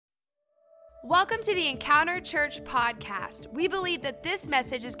Welcome to the Encounter Church podcast. We believe that this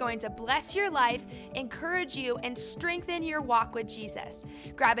message is going to bless your life, encourage you, and strengthen your walk with Jesus.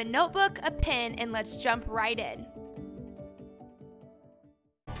 Grab a notebook, a pen, and let's jump right in.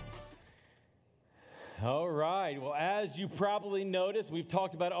 All right. Well, as you probably noticed, we've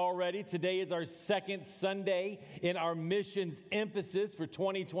talked about it already. Today is our second Sunday in our missions emphasis for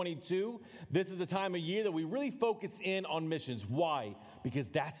 2022. This is a time of year that we really focus in on missions. Why? Because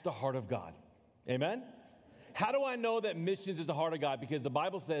that's the heart of God. Amen? How do I know that missions is the heart of God? Because the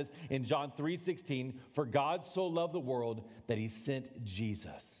Bible says in John 3:16, for God so loved the world that he sent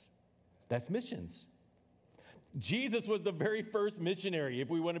Jesus. That's missions. Jesus was the very first missionary, if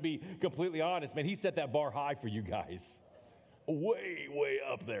we want to be completely honest. Man, he set that bar high for you guys. Way, way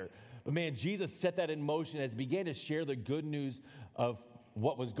up there. But man, Jesus set that in motion as he began to share the good news of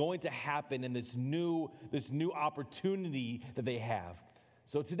what was going to happen in this new opportunity that they have.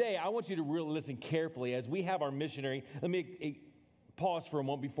 So today, I want you to really listen carefully as we have our missionary. Let me pause for a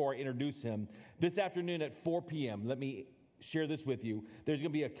moment before I introduce him. This afternoon at 4 p.m., let me share this with you. There's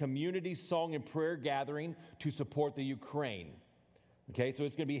going to be a community song and prayer gathering to support the Ukraine. Okay, so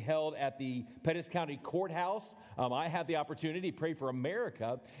it's going to be held at the Pettis County Courthouse. I had the opportunity to pray for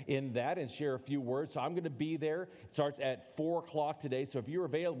America in that and share a few words. So I'm going to be there. It starts at 4 o'clock today. So if you're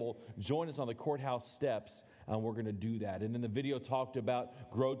available, join us on the courthouse steps. We're going to do that. And then the video talked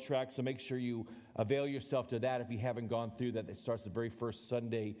about Grow Track. So make sure you avail yourself to that if you haven't gone through that. It starts the very first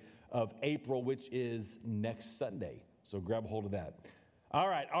Sunday of April, which is next Sunday. So grab a hold of that. All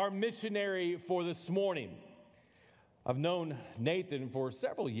right, our missionary for this morning. I've known Nathan for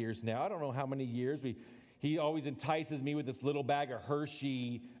several years now. I don't know how many years. He always entices me with this little bag of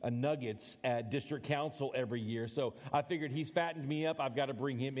Hershey nuggets at district council every year. So I figured he's fattened me up. I've got to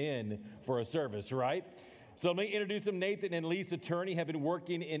bring him in for a service, right? So let me introduce him. Nathan and Lisa Turney have been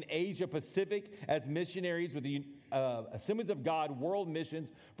working in Asia Pacific as missionaries with the Assemblies of God World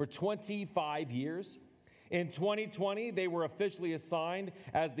Missions for 25 years. In 2020, they were officially assigned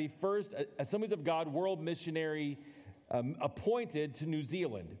as the first Assemblies of God World Missionary appointed to New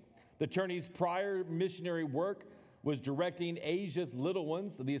Zealand. The Turney's prior missionary work was directing Asia's Little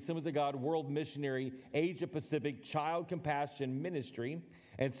Ones, the Assemblies of God World Missionary Asia Pacific Child Compassion Ministry,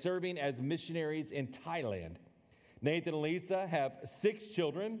 and serving as missionaries in Thailand. Nathan and Lisa have 6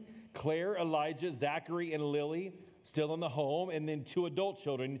 children, Claire, Elijah, Zachary, and Lily, still in the home, and then 2 adult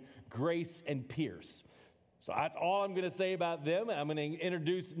children, Grace and Pierce. So that's all I'm going to say about them. I'm going to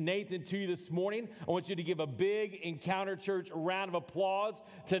introduce Nathan to you this morning. I want you to give a big Encounter Church round of applause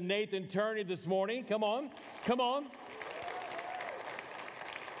to Nathan Turney this morning. Come on. Come on.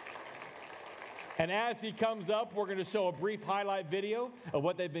 And as he comes up, we're going to show a brief highlight video of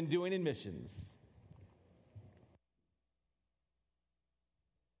what they've been doing in missions.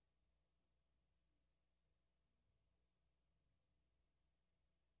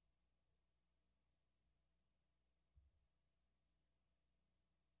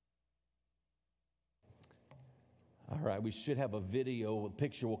 All right, we should have a video. A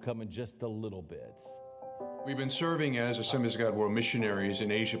picture will come in just a little bit. We've been serving as Assemblies of God World Missionaries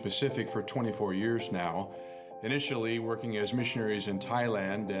in Asia Pacific for 24 years now. Initially working as missionaries in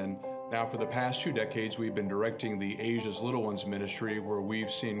Thailand, and now for the past 2 decades we've been directing the Asia's Little Ones ministry, where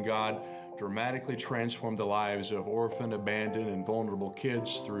we've seen God dramatically transform the lives of orphaned, abandoned, and vulnerable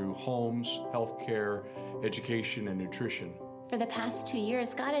kids through homes, health care, education, and nutrition. For the past 2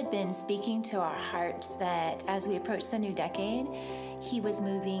 years, God had been speaking to our hearts that as we approach the new decade, he was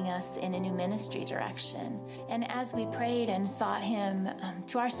moving us in a new ministry direction. And as we prayed and sought him,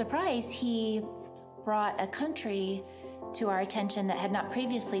 to our surprise, he brought a country to our attention that had not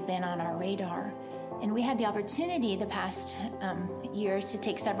previously been on our radar. And we had the opportunity the past years to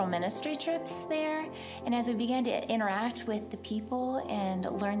take several ministry trips there. And as we began to interact with the people and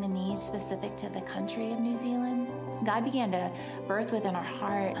learn the needs specific to the country of New Zealand, God began to birth within our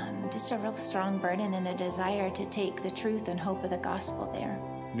heart just a real strong burden and a desire to take the truth and hope of the gospel there.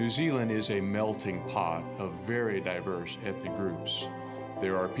 New Zealand is a melting pot of very diverse ethnic groups.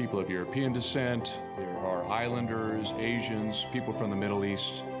 There are people of European descent, there are islanders, Asians, people from the Middle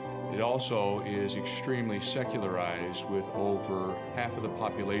East. It also is extremely secularized, with over half of the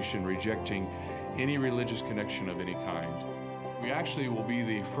population rejecting any religious connection of any kind. We actually will be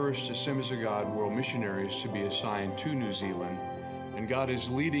the first Assemblies of God World Missionaries to be assigned to New Zealand, and God is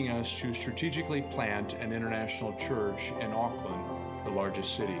leading us to strategically plant an international church in Auckland, the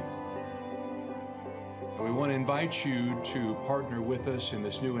largest city. And we want to invite you to partner with us in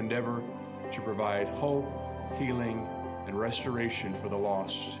this new endeavor to provide hope, healing, and restoration for the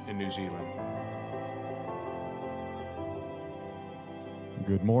lost in New Zealand.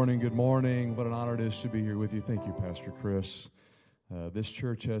 Good morning, good morning. What an honor it is to be here with you. Thank you, Pastor Chris. This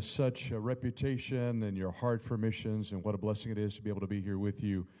church has such a reputation and your heart for missions, and what a blessing it is to be able to be here with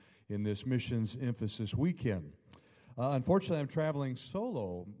you in this Missions Emphasis weekend. Unfortunately, I'm traveling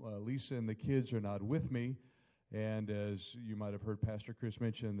solo. Lisa and the kids are not with me, and as you might have heard Pastor Chris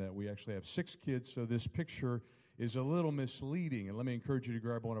mention, that we actually have 6 kids, so this picture is a little misleading. And let me encourage you to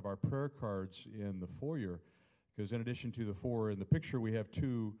grab one of our prayer cards in the foyer, because in addition to the 4 in the picture, we have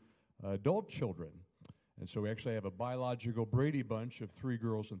 2 adult children. And so we actually have a biological Brady bunch of 3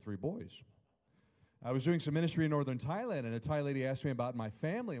 girls and 3 boys. I was doing some ministry in northern Thailand, and a Thai lady asked me about my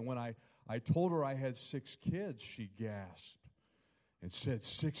family. And when I told her I had 6 kids, she gasped and said,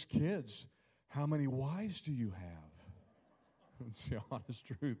 6 kids? How many wives do you have? That's the honest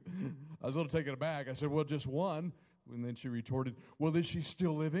truth. I was a little taken aback. I said, well, just 1. And then she retorted, well, is she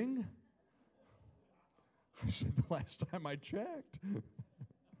still living? I said, the last time I checked.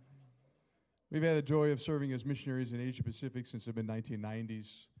 We've had the joy of serving as missionaries in Asia Pacific since the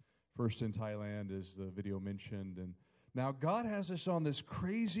mid-1990s, first in Thailand, as the video mentioned. And now God has us on this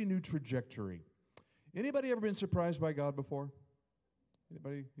crazy new trajectory. Anybody ever been surprised by God before?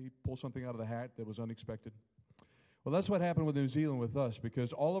 Anybody? He pulled something out of the hat that was unexpected? Well, that's what happened with New Zealand with us,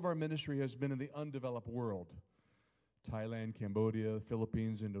 because all of our ministry has been in the undeveloped world. Thailand, Cambodia,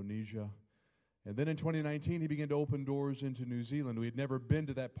 Philippines, Indonesia. And then in 2019, he began to open doors into New Zealand. We had never been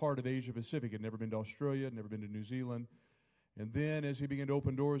to that part of Asia Pacific. Had never been to Australia, had never been to New Zealand. And then as he began to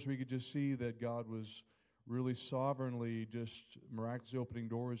open doors, we could just see that God was really sovereignly just miraculously opening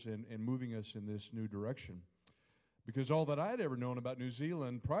doors and moving us in this new direction. Because all that I'd ever known about New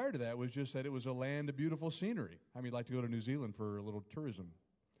Zealand prior to that was just that it was a land of beautiful scenery. How many would like to go to New Zealand for a little tourism?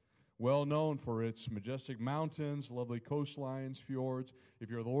 Well known for its majestic mountains, lovely coastlines, fjords. If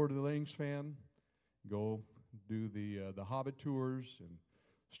you're a Lord of the Rings fan, go do the Hobbit tours and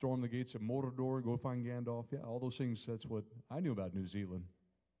storm the gates of Mordor, go find Gandalf. Yeah, all those things, that's what I knew about New Zealand.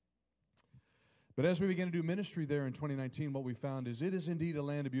 But as we began to do ministry there in 2019, what we found is it is indeed a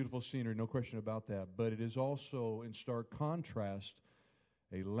land of beautiful scenery, no question about that. But it is also, in stark contrast,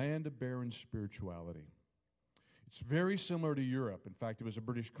 a land of barren spirituality. It's very similar to Europe. In fact, it was a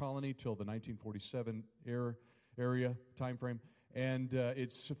British colony till the 1947 area time frame. And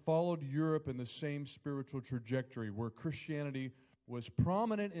it's followed Europe in the same spiritual trajectory where Christianity was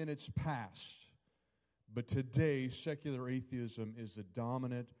prominent in its past. But today, secular atheism is the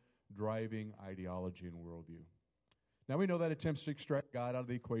dominant driving ideology and worldview. Now, we know that attempts to extract God out of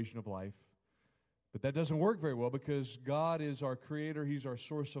the equation of life. But that doesn't work very well because God is our creator. He's our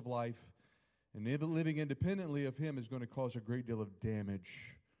source of life. And living independently of Him is going to cause a great deal of damage.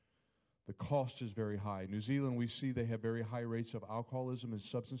 The cost is very high. New Zealand, we see they have very high rates of alcoholism and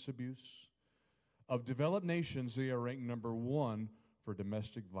substance abuse. Of developed nations, they are ranked number 1 for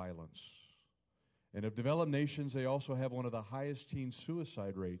domestic violence. And of developed nations, they also have one of the highest teen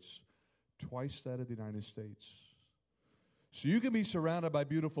suicide rates, twice that of the United States. So you can be surrounded by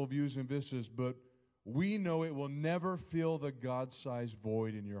beautiful views and vistas, but we know it will never fill the God-sized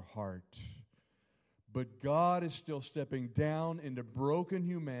void in your heart. But God is still stepping down into broken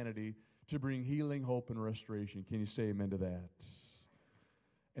humanity to bring healing, hope, and restoration. Can you say amen to that?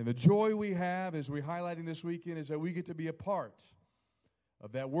 And the joy we have as we're highlighting this weekend is that we get to be a part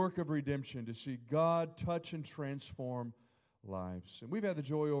of that work of redemption, to see God touch and transform lives. And we've had the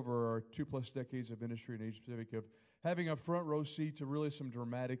joy over our 2+ decades of ministry in Asia Pacific of having a front row seat to really some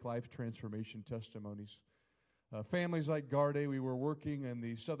dramatic life transformation testimonies. Families like Garde, we were working in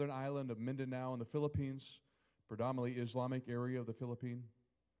the southern island of Mindanao in the Philippines, predominantly Islamic area of the Philippines.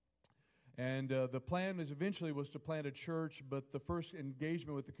 And the plan eventually was to plant a church, but the first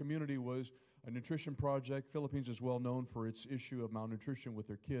engagement with the community was a nutrition project. Philippines is well known for its issue of malnutrition with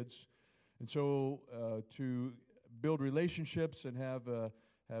their kids. And so to build relationships and have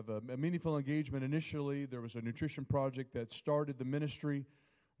a meaningful engagement initially, there was a nutrition project that started the ministry.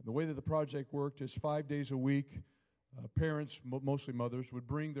 The way that the project worked is 5 days a week, parents, mostly mothers, would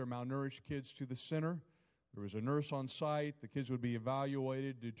bring their malnourished kids to the center. There was a nurse on site. The kids would be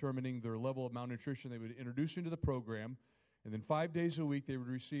evaluated, determining their level of malnutrition. They would introduce into the program. And then 5 days a week, they would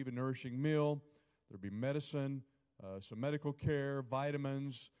receive a nourishing meal. There would be medicine, some medical care,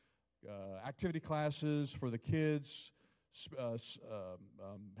 vitamins, activity classes for the kids,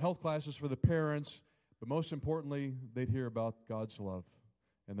 health classes for the parents. But most importantly, they'd hear about God's love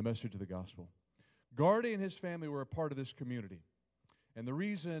and the message of the gospel. Garde and his family were a part of this community. And the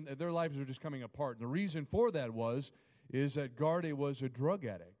reason, their lives were just coming apart. And the reason for that is that Garde was a drug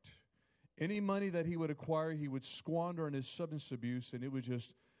addict. Any money that he would acquire, he would squander on his substance abuse, and it was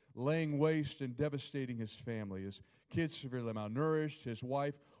just laying waste and devastating his family. His kids severely malnourished, his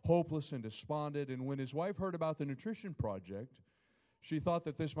wife hopeless and despondent. And when his wife heard about the Nutrition Project, she thought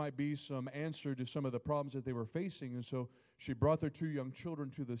that this might be some answer to some of the problems that they were facing. And so she brought their 2 young children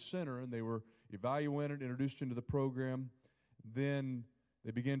to the center, and they were evaluated, introduced into the program. Then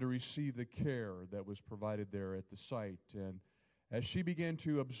they began to receive the care that was provided there at the site. And as she began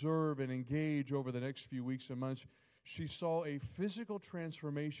to observe and engage over the next few weeks and months, she saw a physical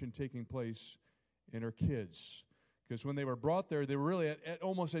transformation taking place in her kids. Because when they were brought there, they were really at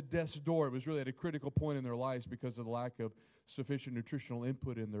almost at death's door. It was really at a critical point in their lives because of the lack of sufficient nutritional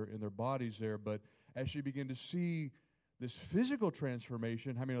input in their bodies there. But as she began to see this physical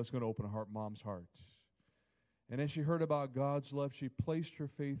transformation, how many know it's going to open a mom's heart? And as she heard about God's love, she placed her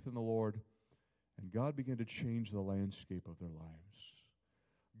faith in the Lord, and God began to change the landscape of their lives.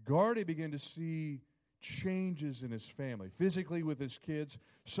 Gardy began to see changes in his family, physically with his kids,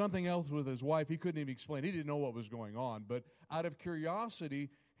 something else with his wife. He couldn't even explain. He didn't know what was going on. But out of curiosity,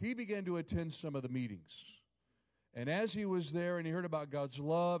 he began to attend some of the meetings. And as he was there and he heard about God's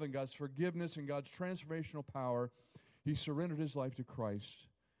love and God's forgiveness and God's transformational power, he surrendered his life to Christ.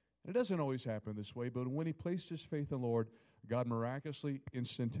 And it doesn't always happen this way, but when he placed his faith in the Lord, God miraculously,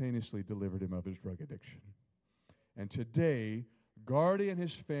 instantaneously delivered him of his drug addiction. And today, Gardy and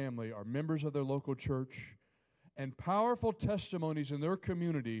his family are members of their local church and powerful testimonies in their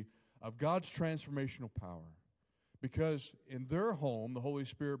community of God's transformational power. Because in their home, the Holy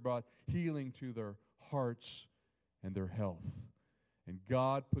Spirit brought healing to their hearts and their health. And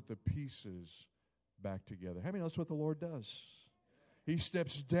God put the pieces back together. How many know that's what the Lord does? He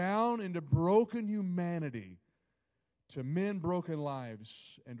steps down into broken humanity to mend broken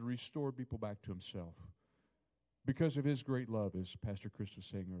lives and to restore people back to himself. Because of his great love, as Pastor Chris was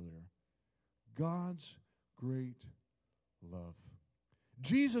saying earlier. God's great love.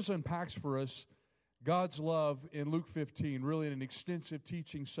 Jesus unpacks for us God's love in Luke 15, really in an extensive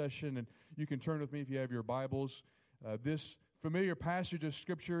teaching session. And you can turn with me if you have your Bibles. This familiar passage of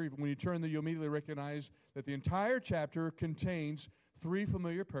Scripture, when you turn there, you'll immediately recognize that the entire chapter contains 3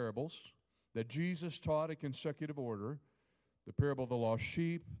 familiar parables that Jesus taught in consecutive order. The parable of the lost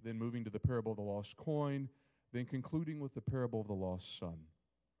sheep, then moving to the parable of the lost coin, then concluding with the parable of the lost son.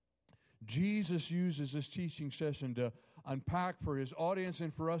 Jesus uses this teaching session to unpack for his audience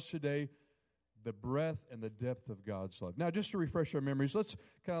and for us today the breadth and the depth of God's love. Now, just to refresh our memories, let's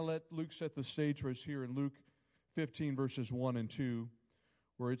kind of let Luke set the stage for us here in Luke 15, verses 1 and 2,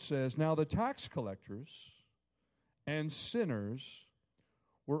 where it says, "Now the tax collectors and sinners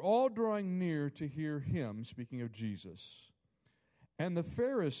were all drawing near to hear him," speaking of Jesus, "and the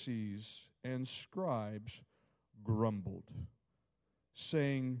Pharisees and scribes grumbled,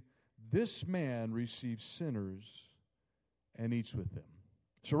 saying, 'This man receives sinners and eats with them.'"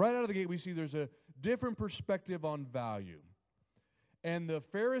 So right out of the gate, we see there's a different perspective on value. And the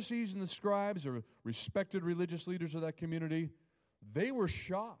Pharisees and the scribes, or respected religious leaders of that community, they were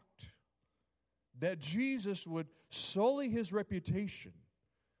shocked that Jesus would sully his reputation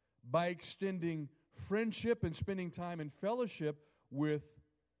by extending friendship and spending time in fellowship with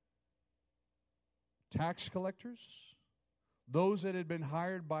tax collectors, those that had been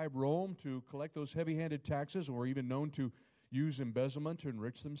hired by Rome to collect those heavy-handed taxes or even known to use embezzlement to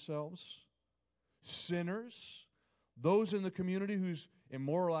enrich themselves, sinners, those in the community whose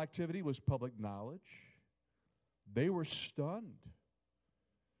immoral activity was public knowledge. They were stunned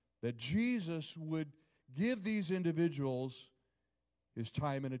that Jesus would give these individuals his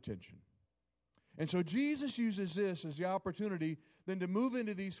time and attention. And so Jesus uses this as the opportunity then to move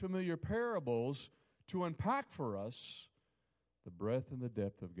into these familiar parables to unpack for us the breadth and the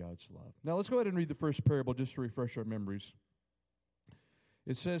depth of God's love. Now let's go ahead and read the first parable just to refresh our memories.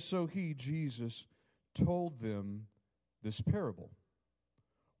 It says, "So he, Jesus, told them this parable.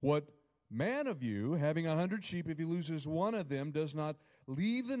 What man of you, having 100 sheep, if he loses one of them, does not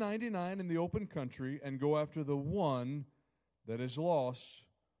leave the 99 in the open country and go after the one that is lost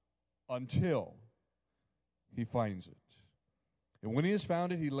until he finds it? And when he has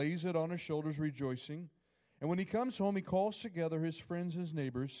found it, he lays it on his shoulders, rejoicing. And when he comes home, he calls together his friends, his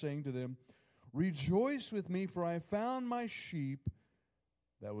neighbors, saying to them, 'Rejoice with me, for I have found my sheep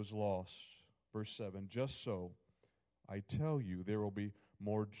that was lost.'" Verse 7, "Just so, I tell you, there will be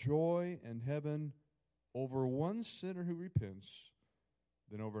more joy in heaven over one sinner who repents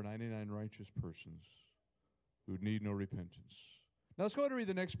than over 99 righteous persons who need no repentance." Now let's go ahead and read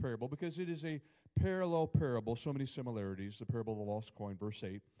the next parable because it is a parallel parable, so many similarities. The parable of the lost coin, verse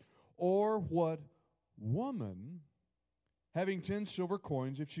 8. "Or what woman, having 10 silver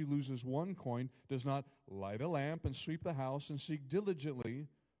coins, if she loses one coin, does not light a lamp and sweep the house and seek diligently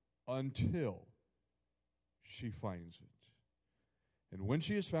until she finds it. And when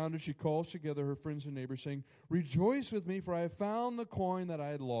she has found it, she calls together her friends and neighbors, saying, "Rejoice with me, for I have found the coin that I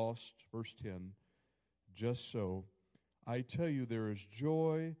had lost." Verse 10, "Just so, I tell you, there is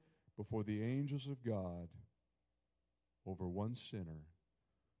joy before the angels of God over one sinner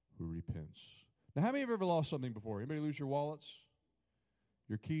who repents." Now, how many of you have ever lost something before? Anybody lose your wallets,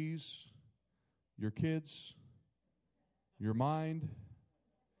 your keys, your kids, your mind?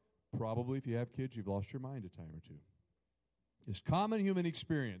 Probably, if you have kids, you've lost your mind a time or two. It's common human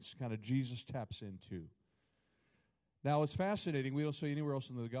experience, kind of Jesus taps into. Now, it's fascinating. We don't see anywhere else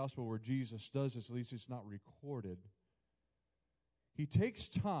in the gospel where Jesus does this, at least it's not recorded. He takes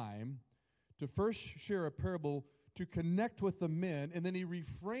time to first share a parable to connect with the men, and then he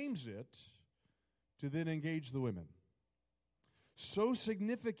reframes it to then engage the women. So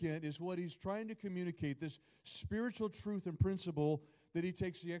significant is what he's trying to communicate, this spiritual truth and principle, that he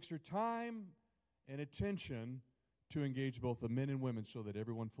takes the extra time and attention to engage both the men and women so that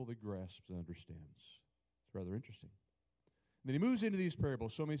everyone fully grasps and understands. It's rather interesting. Then he moves into these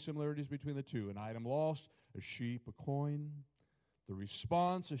parables, so many similarities between the two. An item lost, a sheep, a coin. The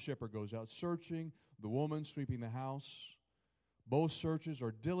response, a shepherd goes out searching, the woman sweeping the house. Both searches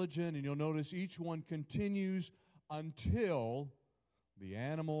are diligent, and you'll notice each one continues until the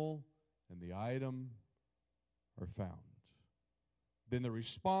animal and the item are found. Then the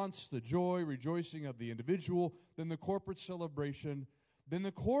response, the joy, rejoicing of the individual, then the corporate celebration, then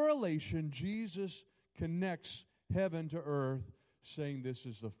the correlation. Jesus connects heaven to earth, saying this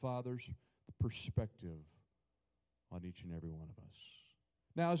is the Father's perspective on each and every one of us.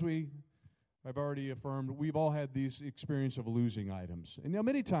 Now, as I've already affirmed, we've all had these experience of losing items. And now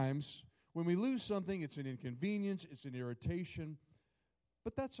many times when we lose something, it's an inconvenience, it's an irritation,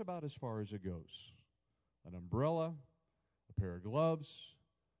 but that's about as far as it goes. An umbrella, a pair of gloves.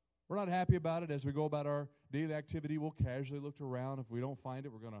 We're not happy about it. As we go about our daily activity, we'll casually look around. If we don't find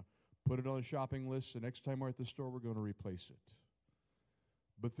it, we're going to put it on a shopping list. The next time we're at the store, we're going to replace it.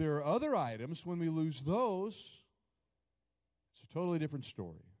 But there are other items, when we lose those, it's a totally different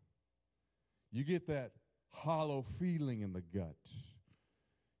story. You get that hollow feeling in the gut.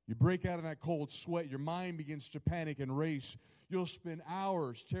 You break out in that cold sweat. Your mind begins to panic and race. You'll spend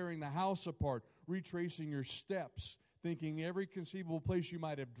hours tearing the house apart, retracing your steps, thinking every conceivable place you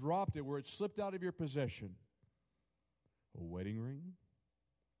might have dropped it, where it slipped out of your possession. A wedding ring,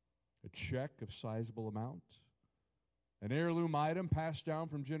 a check of sizable amount, an heirloom item passed down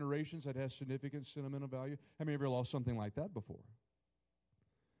from generations that has significant sentimental value. How many of you ever lost something like that before?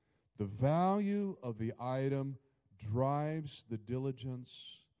 The value of the item drives the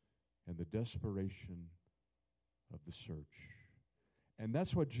diligence and the desperation of the search. And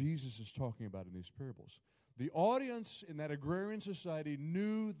that's what Jesus is talking about in these parables. The audience in that agrarian society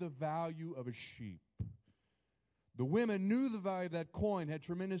knew the value of a sheep. The women knew the value of that coin had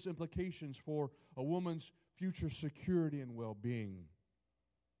tremendous implications for a woman's future security and well-being.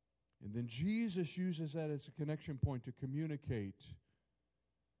 And then Jesus uses that as a connection point to communicate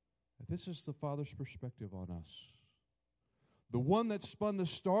that this is the Father's perspective on us. The one that spun the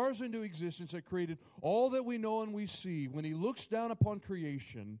stars into existence, that created all that we know and we see. When he looks down upon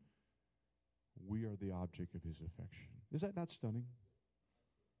creation, we are the object of his affection. Is that not stunning?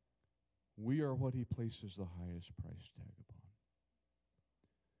 We are what he places the highest price tag upon.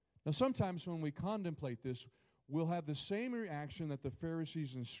 Now, sometimes when we contemplate this, we'll have the same reaction that the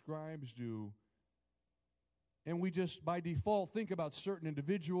Pharisees and scribes do, and we just, by default, think about certain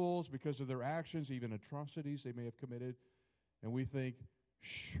individuals because of their actions, even atrocities they may have committed, and we think,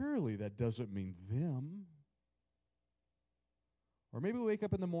 surely that doesn't mean them. Or maybe we wake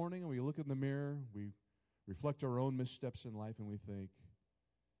up in the morning and we look in the mirror, we reflect our own missteps in life, and we think,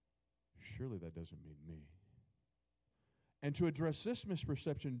 surely that doesn't mean me. And to address this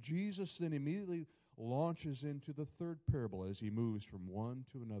misperception, Jesus then immediately launches into the third parable as he moves from one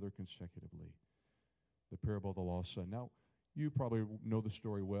to another consecutively. The parable of the lost son. Now, you probably know the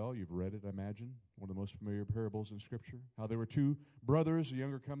story well. You've read it, I imagine. One of the most familiar parables in Scripture. How there were two brothers. The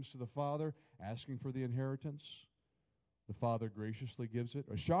younger comes to the father asking for the inheritance. The father graciously gives it.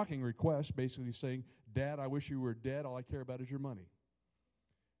 A shocking request, basically saying, Dad, I wish you were dead. All I care about is your money.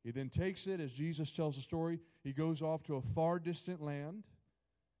 He then takes it, as Jesus tells the story, he goes off to a far distant land.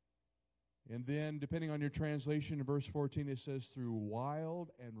 And then, depending on your translation, in verse 14, it says, through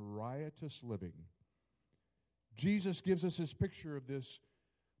wild and riotous living. Jesus gives us this picture of this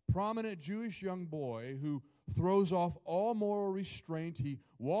prominent Jewish young boy who throws off all moral restraint. He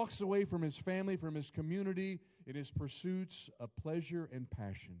walks away from his family, from his community, in his pursuits of pleasure and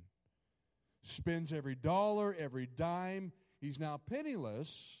passion. Spends every dollar, every dime. He's now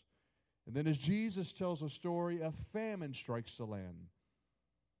penniless. And then as Jesus tells a story, a famine strikes the land.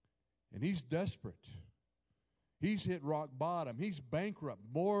 And he's desperate. He's hit rock bottom. He's bankrupt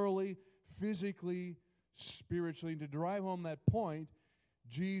morally, physically, spiritually. And to drive home that point,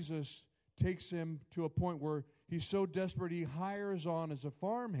 Jesus takes him to a point where he's so desperate he hires on as a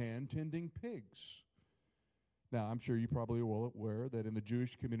farmhand tending pigs. Now, I'm sure you probably are well aware that in the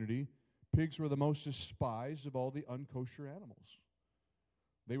Jewish community, pigs were the most despised of all the unkosher animals.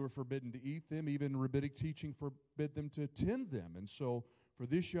 They were forbidden to eat them. Even rabbinic teaching forbid them to tend them. And so for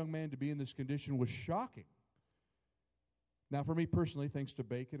this young man to be in this condition was shocking. Now, for me personally, thanks to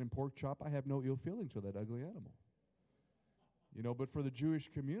bacon and pork chop, I have no ill feeling to that ugly animal. But for the Jewish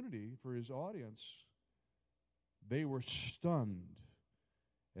community, for his audience, they were stunned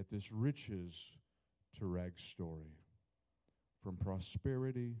at this riches to rags story. From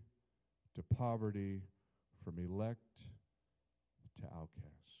prosperity to poverty, from elect to outcast.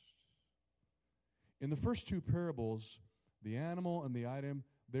 In the first two parables, the animal and the item,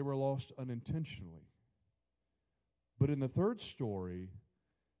 they were lost unintentionally. But in the third story,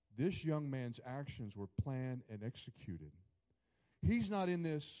 this young man's actions were planned and executed. He's not in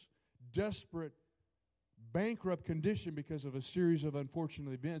this desperate, bankrupt condition because of a series of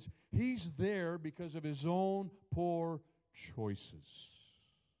unfortunate events. He's there because of his own poor choices.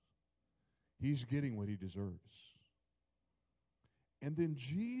 He's getting what he deserves. And then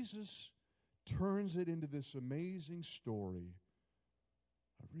Jesus turns it into this amazing story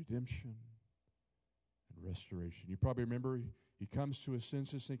of redemption and restoration. You probably remember he comes to his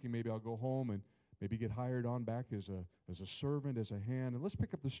senses thinking, maybe I'll go home and maybe get hired on back as a servant, as a hand. And let's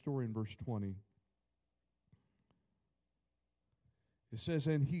pick up the story in verse 20. It says,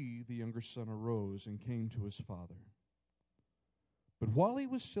 and he, the younger son, arose and came to his father. But while he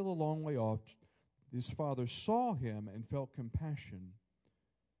was still a long way off, his father saw him and felt compassion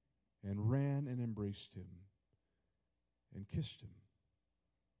and ran and embraced him and kissed him.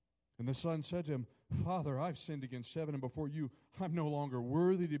 And the son said to him, Father, I've sinned against heaven and before you. I'm no longer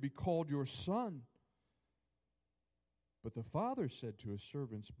worthy to be called your son. But the father said to his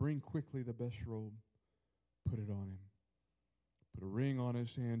servants, bring quickly the best robe, put it on him. Put a ring on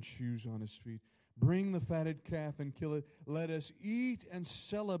his hand, shoes on his feet. Bring the fatted calf and kill it. Let us eat and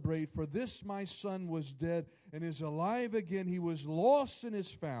celebrate. For this my son was dead and is alive again. He was lost and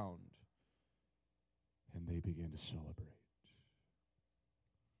is found. And they began to celebrate.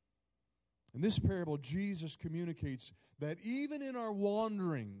 In this parable, Jesus communicates that even in our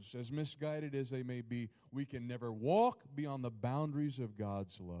wanderings, as misguided as they may be, we can never walk beyond the boundaries of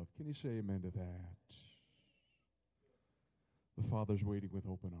God's love. Can you say amen to that? The Father's waiting with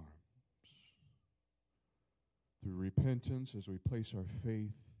open arms. Through repentance, as we place our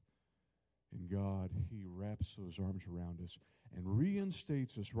faith in God, He wraps those arms around us and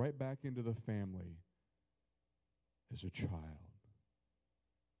reinstates us right back into the family as a child,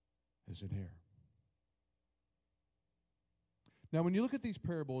 as an heir. Now, when you look at these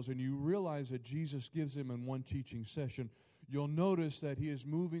parables and you realize that Jesus gives them in one teaching session, you'll notice that He is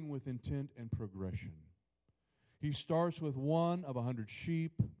moving with intent and progression. He starts with 1 of 100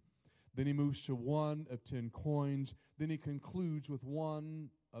 sheep, then He moves to 1 of 10 coins, then He concludes with 1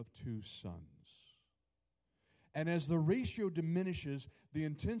 of 2 sons. And as the ratio diminishes, the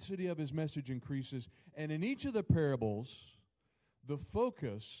intensity of His message increases, and in each of the parables, the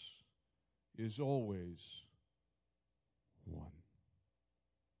focus is always 1.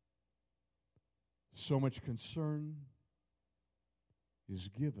 So much concern is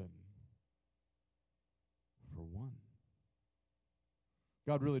given for 1.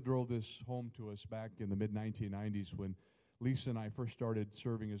 God really drove this home to us back in the mid-1990s when Lisa and I first started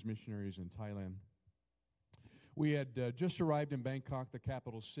serving as missionaries in Thailand. We had just arrived in Bangkok, the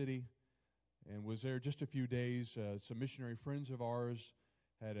capital city, and was there just a few days. Some missionary friends of ours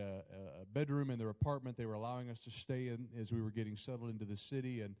had a bedroom in their apartment they were allowing us to stay in as we were getting settled into the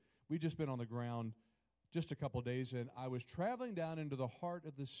city, and we'd just been on the ground just a couple of days, and I was traveling down into the heart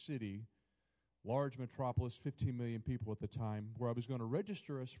of the city, large metropolis, 15 million people at the time, where I was going to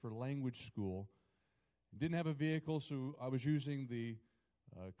register us for language school. Didn't have a vehicle, so I was using the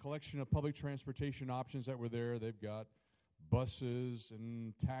collection of public transportation options that were there. They've got buses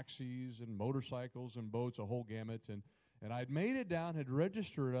and taxis and motorcycles and boats, a whole gamut, and I'd made it down, had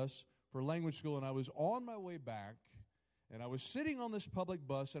registered us for language school, and I was on my way back, and I was sitting on this public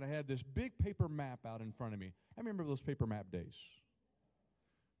bus, and I had this big paper map out in front of me. I remember those paper map days.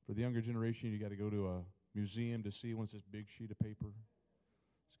 For the younger generation, you got to go to a museum to see one's this big sheet of paper.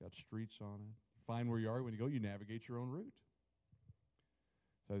 It's got streets on it. Find where you are. When you go, you navigate your own route.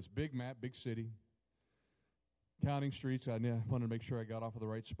 So this big map, big city. counting streets. I wanted to make sure I got off of the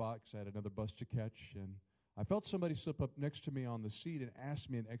right spot because I had another bus to catch. And I felt somebody slip up next to me on the seat and ask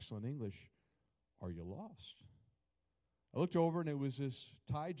me in excellent English, "Are you lost?" I looked over, and it was this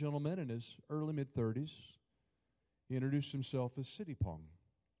Thai gentleman in his early mid-30s. He introduced himself as Siddipong.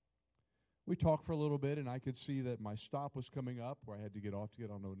 We talked for a little bit, and I could see that my stop was coming up where I had to get off to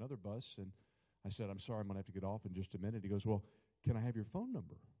get onto another bus. And I said, "I'm sorry, I'm going to have to get off in just a minute." He goes, "Well, can I have your phone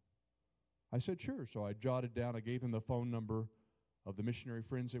number?" I said, "Sure." So I jotted down, I gave him the phone number of the missionary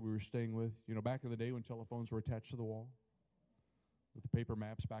friends that we were staying with. You know, back in the day when telephones were attached to the wall, with the paper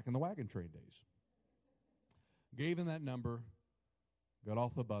maps back in the wagon train days. Gave him that number, got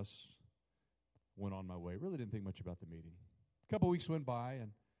off the bus, went on my way. Really didn't think much about the meeting. A couple weeks went by,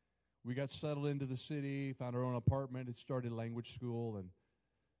 and we got settled into the city, found our own apartment. It started language school,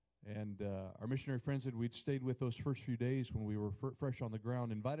 and our missionary friends that we'd stayed with those first few days when we were fresh on the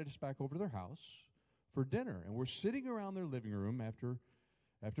ground invited us back over to their house for dinner. And we're sitting around their living room after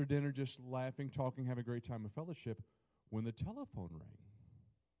dinner, just laughing, talking, having a great time of fellowship, when the telephone rang.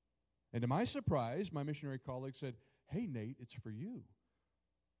 And to my surprise, my missionary colleague said, "Hey, Nate, it's for you."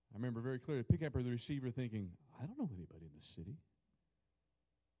 I remember very clearly picking up the receiver thinking, I don't know anybody in the city.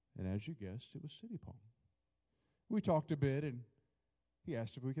 And as you guessed, it was Siddipong. We talked a bit, and he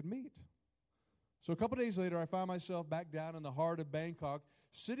asked if we could meet. So a couple days later, I found myself back down in the heart of Bangkok,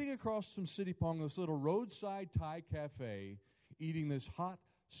 sitting across from Siddipong, this little roadside Thai cafe, eating this hot,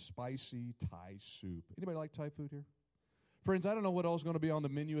 spicy Thai soup. Anybody like Thai food here? Friends, I don't know what else is going to be on the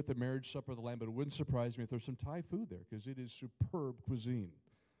menu at the marriage supper of the Lamb, but it wouldn't surprise me if there's some Thai food there, because it is superb cuisine.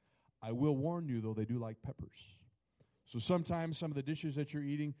 I will warn you, though, they do like peppers. So sometimes some of the dishes that you're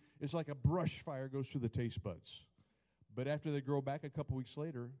eating, it's like a brush fire goes through the taste buds. But after they grow back a couple weeks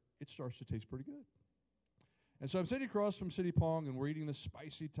later, it starts to taste pretty good. And so I'm sitting across from Siddipong, and we're eating this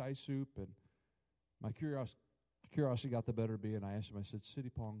spicy Thai soup, and my curiosity got the better of me, and I asked him, I said,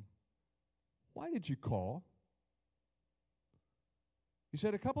 "Siddipong, why did you call?" He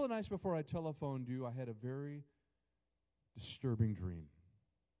said, "A couple of nights before I telephoned you, I had a very disturbing dream.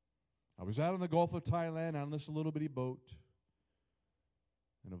 I was out in the Gulf of Thailand on this little bitty boat,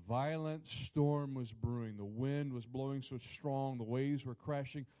 and a violent storm was brewing. The wind was blowing so strong, the waves were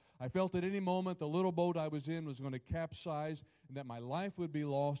crashing. I felt at any moment the little boat I was in was going to capsize and that my life would be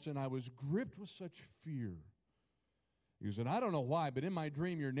lost, and I was gripped with such fear." He goes, "And I don't know why, but in my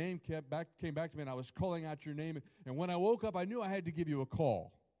dream your name came back to me, and I was calling out your name. And when I woke up, I knew I had to give you a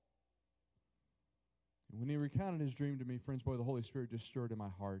call." And when he recounted his dream to me, friends, boy, the Holy Spirit just stirred in my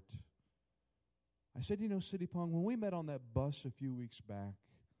heart. I said, "You know, Siddipong, when we met on that bus a few weeks back,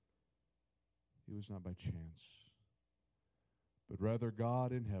 it was not by chance, but rather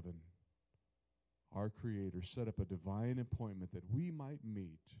God in heaven, our Creator, set up a divine appointment that we might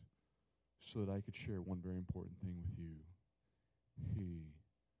meet so that I could share one very important thing with you. He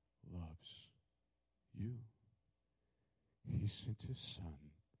loves you. He sent His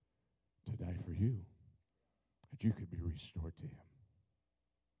Son to die for you, that you could be restored to Him."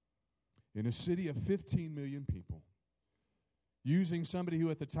 In a city of 15 million people, using somebody who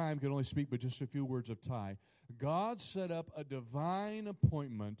at the time could only speak but just a few words of Thai, God set up a divine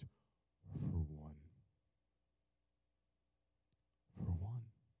appointment for one. For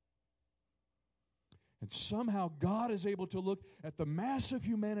one. And somehow God is able to look at the mass of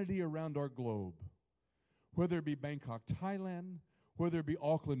humanity around our globe, whether it be Bangkok, Thailand, whether it be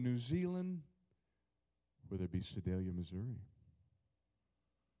Auckland, New Zealand, whether it be Sedalia, Missouri.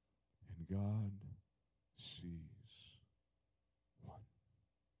 And God sees one.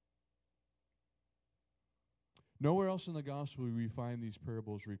 Nowhere else in the gospel will we find these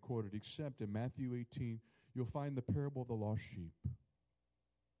parables recorded except in Matthew 18. You'll find the parable of the lost sheep.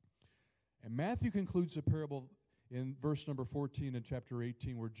 And Matthew concludes the parable in verse number 14 in chapter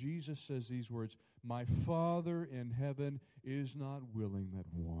 18, where Jesus says these words, "My Father in heaven is not willing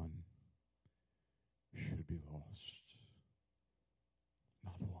that one should be lost."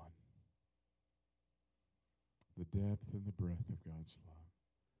 Not one. The depth and the breadth of God's love.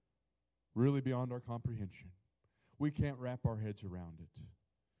 Really beyond our comprehension. We can't wrap our heads around it.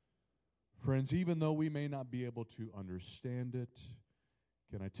 Friends, even though we may not be able to understand it,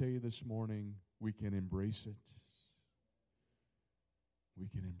 can I tell you this morning, we can embrace it. We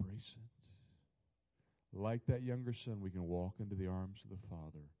can embrace it. Like that younger son, we can walk into the arms of the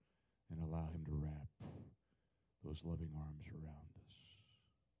Father and allow Him to wrap those loving arms around us.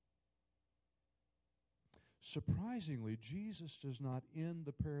 Surprisingly, Jesus does not end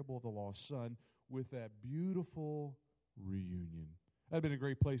the parable of the lost son with that beautiful reunion. That'd been a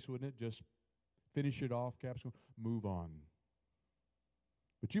great place, wouldn't it? Just finish it off, capsule, move on.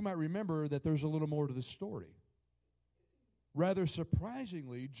 But you might remember that there's a little more to the story. Rather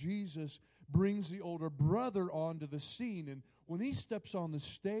surprisingly, Jesus brings the older brother onto the scene, and when he steps on the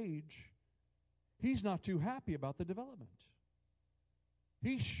stage, he's not too happy about the development.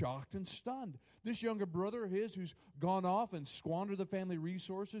 He's shocked and stunned. This younger brother of his, who's gone off and squandered the family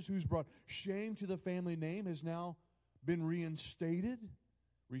resources, who's brought shame to the family name, has now been reinstated,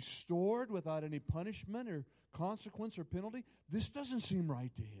 restored without any punishment or consequence or penalty. This doesn't seem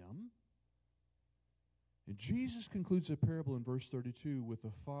right to him. And Jesus concludes the parable in verse 32 with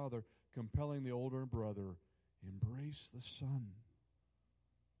the father compelling the older brother, embrace the son.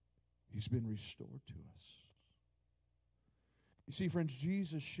 He's been restored to us. You see, friends,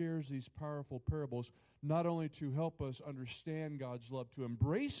 Jesus shares these powerful parables not only to help us understand God's love, to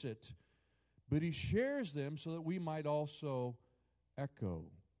embrace it, but he shares them so that we might also echo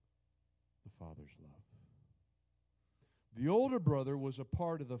the Father's love. The older brother was a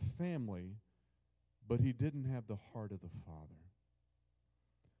part of the family, but he didn't have the heart of the Father.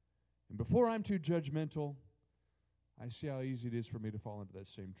 And before I'm too judgmental, I see how easy it is for me to fall into that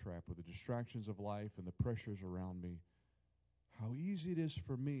same trap with the distractions of life and the pressures around me. How easy it is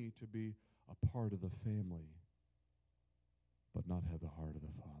for me to be a part of the family, but not have the heart of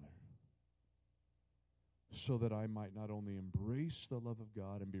the Father. So that I might not only embrace the love of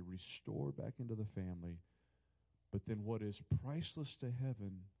God and be restored back into the family, but then what is priceless to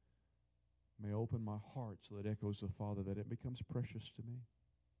heaven may open my heart so that it echoes the Father, that it becomes precious to me.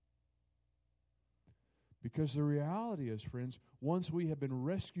 Because the reality is, friends, once we have been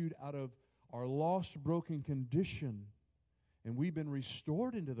rescued out of our lost, broken condition, and we've been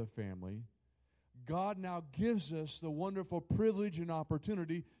restored into the family, God now gives us the wonderful privilege and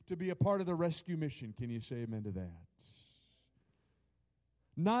opportunity to be a part of the rescue mission. Can you say amen to that?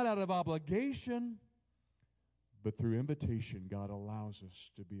 Not out of obligation, but through invitation, God allows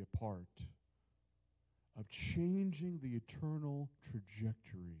us to be a part of changing the eternal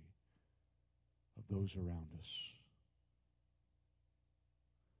trajectory of those around us.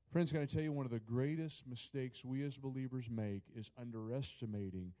 Friends, can I tell you, one of the greatest mistakes we as believers make is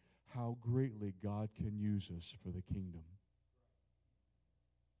underestimating how greatly God can use us for the kingdom.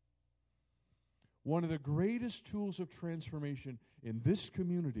 One of the greatest tools of transformation in this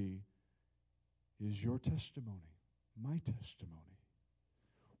community is your testimony, my testimony.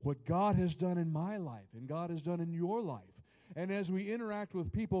 What God has done in my life and God has done in your life. And as we interact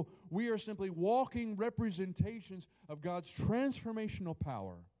with people, we are simply walking representations of God's transformational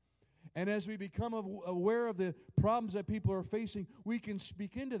power. And as we become aware of the problems that people are facing, we can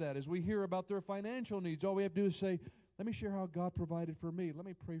speak into that. As we hear about their financial needs, all we have to do is say, let me share how God provided for me. Let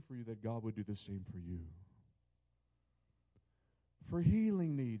me pray for you that God would do the same for you. For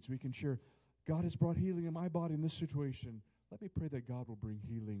healing needs, we can share, God has brought healing in my body in this situation. Let me pray that God will bring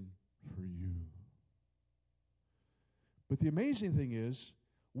healing for you. But the amazing thing is,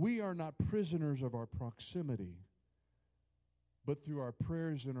 we are not prisoners of our proximity. But through our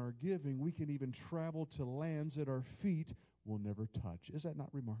prayers and our giving, we can even travel to lands that our feet will never touch. Is that not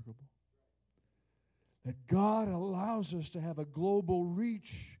remarkable? That God allows us to have a global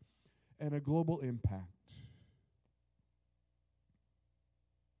reach and a global impact.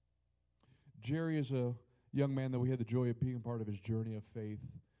 Jerry is a young man that we had the joy of being a part of his journey of faith.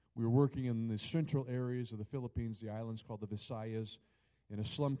 We were working in the central areas of the Philippines, the islands called the Visayas, in a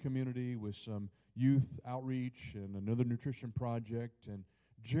slum community with some youth outreach and another nutrition project. And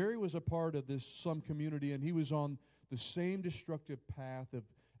Jerry was a part of this slum community, and he was on the same destructive path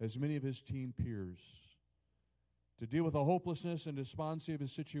as many of his teen peers. To deal with the hopelessness and despondency of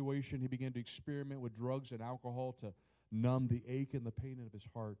his situation, he began to experiment with drugs and alcohol to numb the ache and the pain of his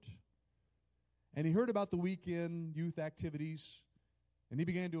heart. And he heard about the weekend youth activities, and he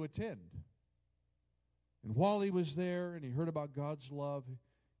began to attend. And while he was there and he heard about God's love,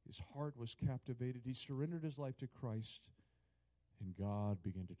 his heart was captivated. He surrendered his life to Christ, and God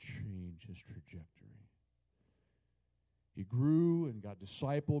began to change his trajectory. He grew and got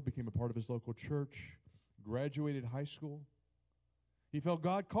discipled, became a part of his local church, graduated high school. He felt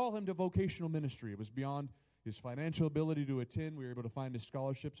God call him to vocational ministry. It was beyond his financial ability to attend. We were able to find a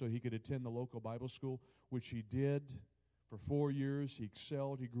scholarship so he could attend the local Bible school, which he did for 4 years. He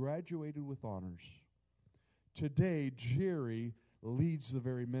excelled. He graduated with honors. Today, Jerry leads the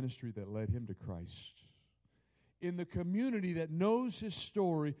very ministry that led him to Christ. In the community that knows his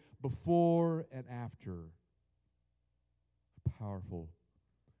story before and after. A powerful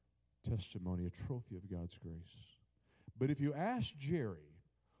testimony, a trophy of God's grace. But if you ask Jerry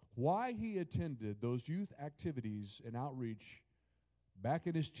why he attended those youth activities and outreach back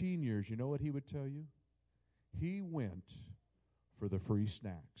in his teen years, you know what he would tell you? He went for the free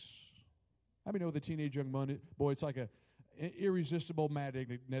snacks. I mean, the teenage young boy, it's like irresistible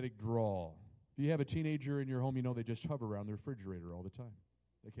magnetic draw. If you have a teenager in your home, you know they just hover around the refrigerator all the time.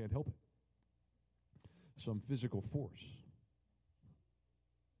 They can't help it. Some physical force.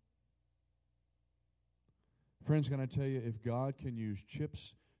 Friends, can I tell you, if God can use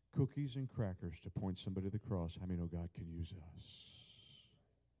chips, cookies, and crackers to point somebody to the cross, how many know God can use us?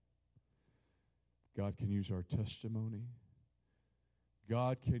 God can use our testimony.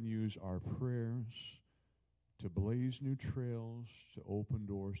 God can use our prayers to blaze new trails, to open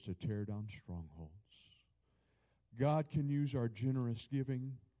doors, to tear down strongholds. God can use our generous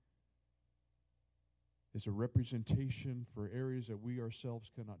giving as a representation for areas that we ourselves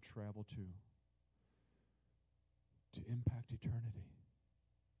cannot travel to impact eternity.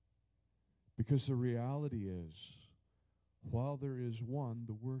 Because the reality is, while there is one,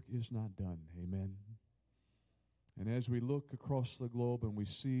 the work is not done. Amen. And as we look across the globe and we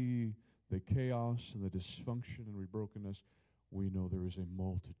see the chaos and the dysfunction and the brokenness, we know there is a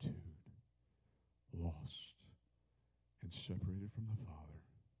multitude lost and separated from the Father.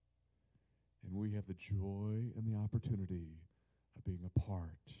 And we have the joy and the opportunity of being a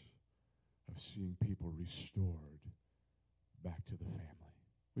part of seeing people restored back to the family.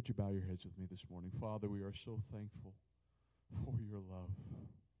 Would you bow your heads with me this morning? Father, we are so thankful for your love.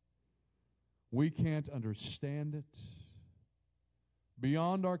 We can't understand it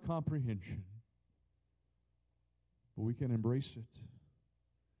beyond our comprehension, but we can embrace it.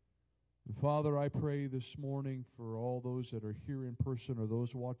 And Father, I pray this morning for all those that are here in person or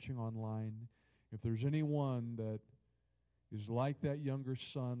those watching online, if there's anyone that is like that younger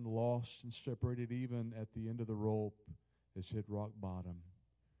son, lost and separated even at the end of the rope, has hit rock bottom,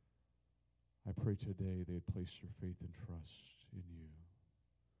 I pray today they'd place their faith and trust in you,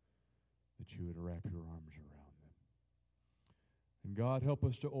 that you would wrap your arms around them. And God, help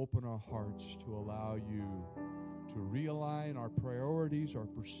us to open our hearts to allow you to realign our priorities, our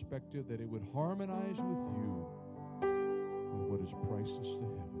perspective, that it would harmonize with you, and what is priceless to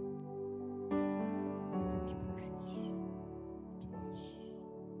heaven becomes precious to us.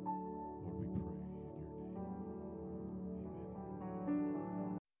 Lord, we pray in your name.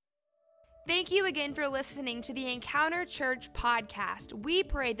 Amen. Thank you again for listening to the Encounter Church podcast. We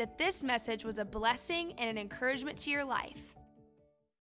pray that this message was a blessing and an encouragement to your life.